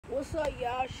What's up,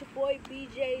 y'all? It's your boy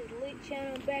BJ's Lit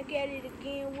Channel, back at it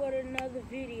again with another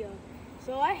video.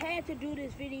 So I had to do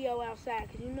this video outside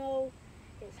because you know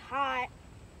it's hot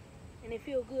and it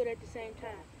feels good at the same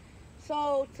time.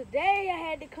 So today I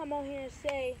had to come on here and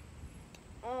say,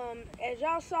 as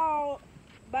y'all saw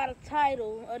by the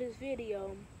title of this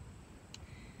video,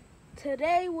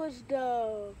 today was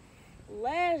the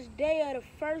last day of the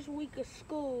first week of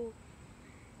school,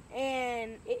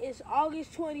 and it is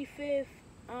August 25th.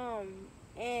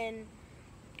 And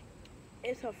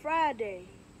it's a Friday.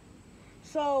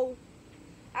 So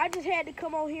I just had to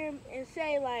come on here and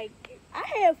say, like, I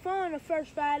had fun the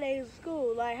first 5 days of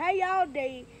school. Like, how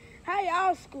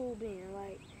y'all school been?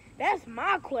 Like, that's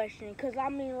my question. Cause I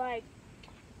mean, like,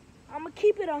 I'ma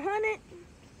keep it 100.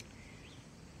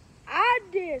 I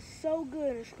did so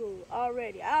good in school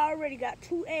already. I already got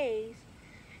 2 A's,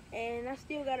 and I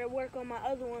still gotta work on my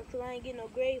other ones because I ain't getting no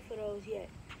grade for those yet.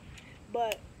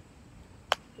 But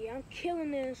yeah, I'm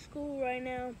killing it in school right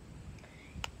now.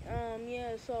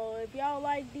 Yeah, so if y'all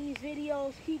like these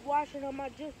videos, keep watching them. I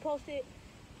just posted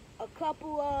a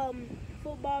couple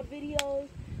football videos.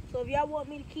 So if y'all want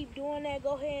me to keep doing that,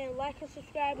 go ahead and like and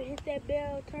subscribe and hit that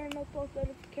bell, turn on post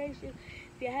notifications.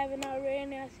 If you haven't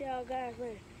already, and I'll see y'all guys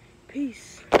later.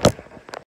 Peace.